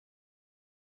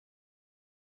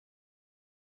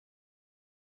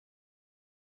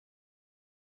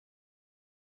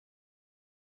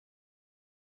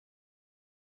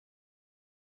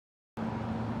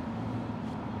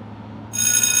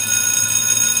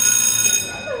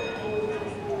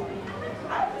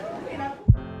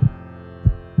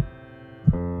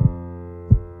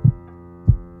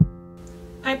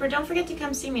Piper, don't forget to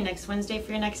come see me next Wednesday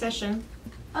for your next session.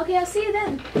 Okay, I'll see you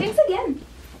then. Thanks again.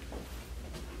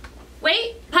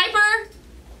 Wait, Piper!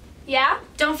 Yeah?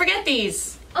 Don't forget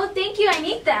these. Oh, thank you. I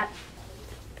need that.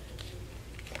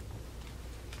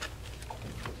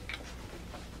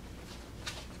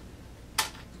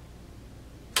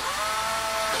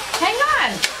 Hang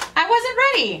on! I wasn't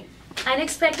ready!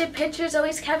 Unexpected pictures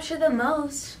always capture the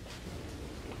most.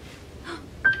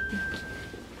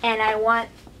 And I want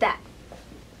that.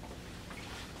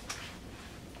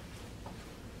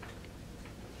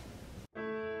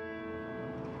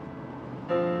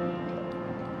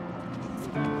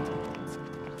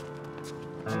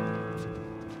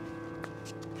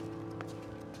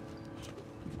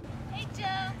 Hey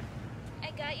Joe,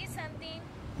 I got you something.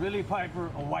 Really, Piper?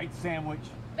 A white sandwich?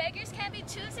 Beggars can't be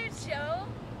choosers, Joe.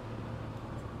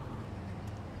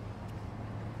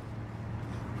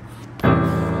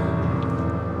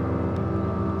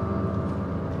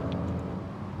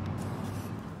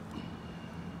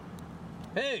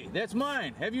 Hey, that's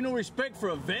mine. Have you no respect for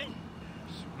a vet?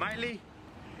 Smiley,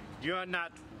 you're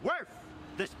not worth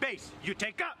the space you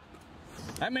take up.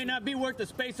 I may not be worth the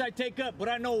space I take up, but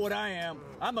I know what I am.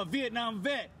 I'm a Vietnam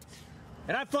vet.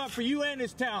 And I fought for you and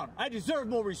this town. I deserve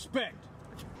more respect.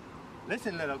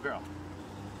 Listen, little girl,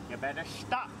 you better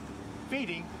stop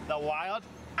feeding the wild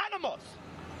animals,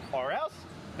 or else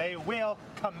they will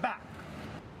come back.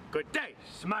 Good day,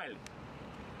 Smiley.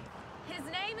 His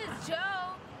name is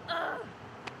Joe. Ugh.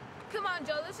 Come on,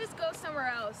 Joe, let's just go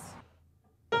somewhere else.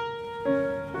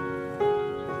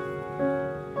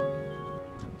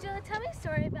 Joe, tell me a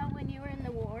story about when you were in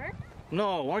the war.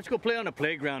 No, why don't you go play on the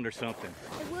playground or something?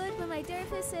 I would, but my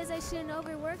therapist says I shouldn't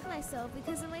overwork myself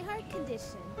because of my heart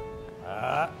condition.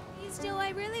 Please, Joe, I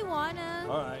really wanna.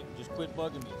 All right, just quit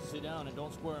bugging me. Sit down and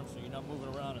don't squirm so you're not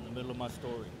moving around in the middle of my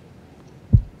story.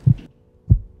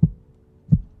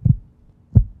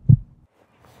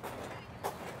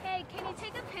 Hey, can you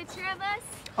take a picture of us?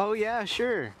 Oh yeah,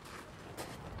 sure.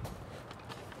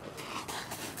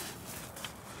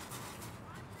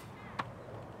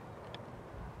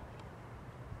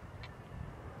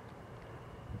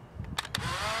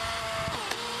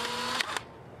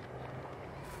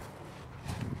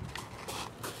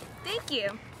 Thank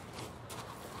you.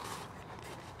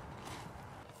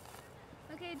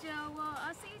 Okay, Joe, well,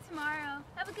 I'll see you tomorrow.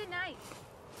 Have a good night.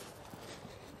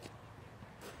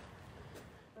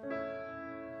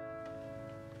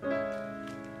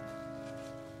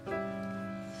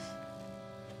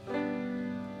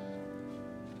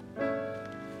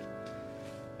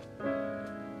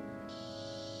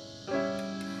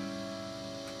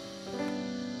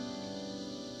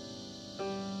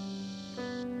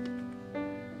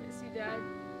 Miss you, Dad.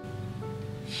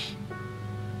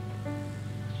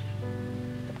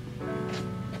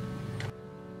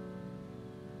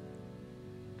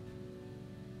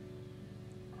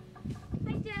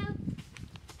 Hi, Joe.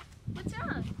 What's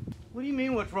wrong? What do you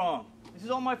mean what's wrong? This is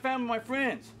all my family, my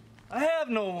friends. I have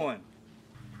no one.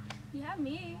 You have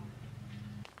me.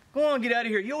 Go on, get out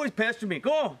of here. You always pester me.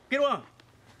 Go on, get on.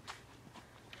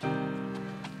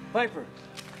 Piper.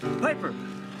 Piper.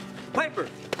 Piper.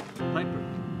 Piper.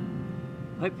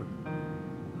 Piper.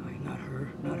 Ay, not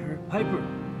her, not her. Piper.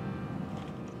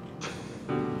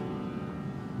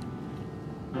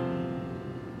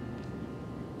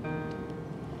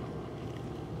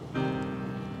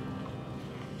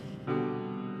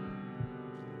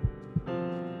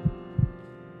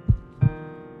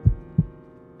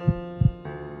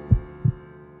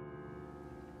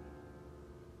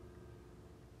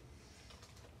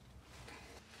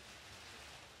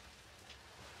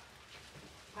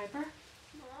 Piper?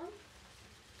 Mom?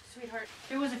 Sweetheart,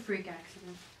 it was a freak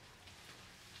accident.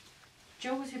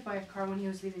 Joe was hit by a car when he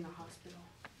was leaving the hospital.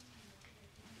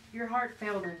 Your heart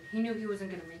failed him. He knew he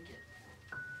wasn't going to make it.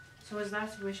 So his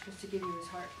last wish was to give you his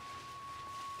heart.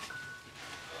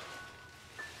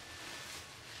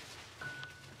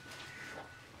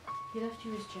 He left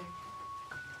you his check.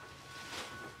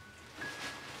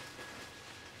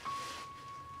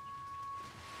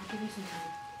 I'll give you some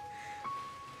time.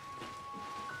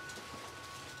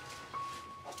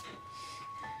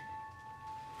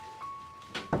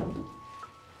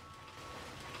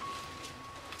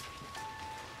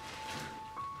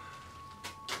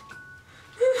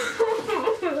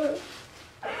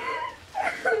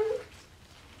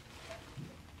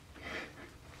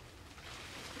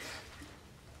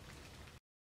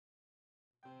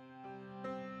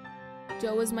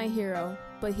 Joe was my hero,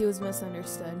 but he was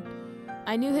misunderstood.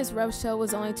 I knew his rough shell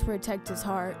was only to protect his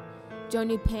heart. Joe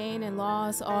knew pain and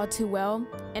loss all too well,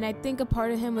 and I think a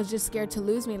part of him was just scared to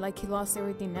lose me like he lost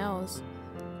everything else.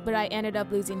 But I ended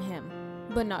up losing him.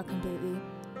 but not completely.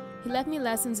 He left me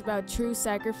lessons about true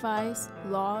sacrifice,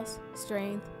 loss,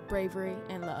 strength, bravery,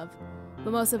 and love.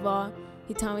 But most of all,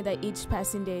 he taught me that each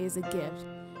passing day is a gift.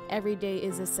 Every day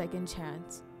is a second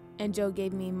chance. And Joe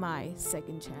gave me my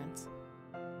second chance.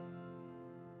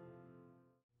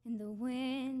 In the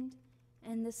wind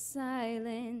and the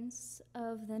silence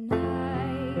of the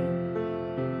night,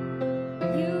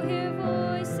 you hear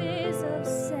voices of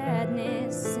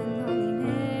sadness and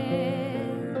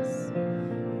loneliness.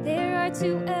 There are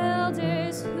two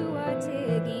elders who are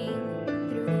digging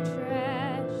through the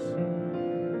trash.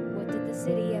 What did the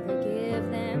city ever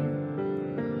give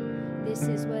them? This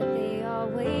is what they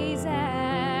always ask.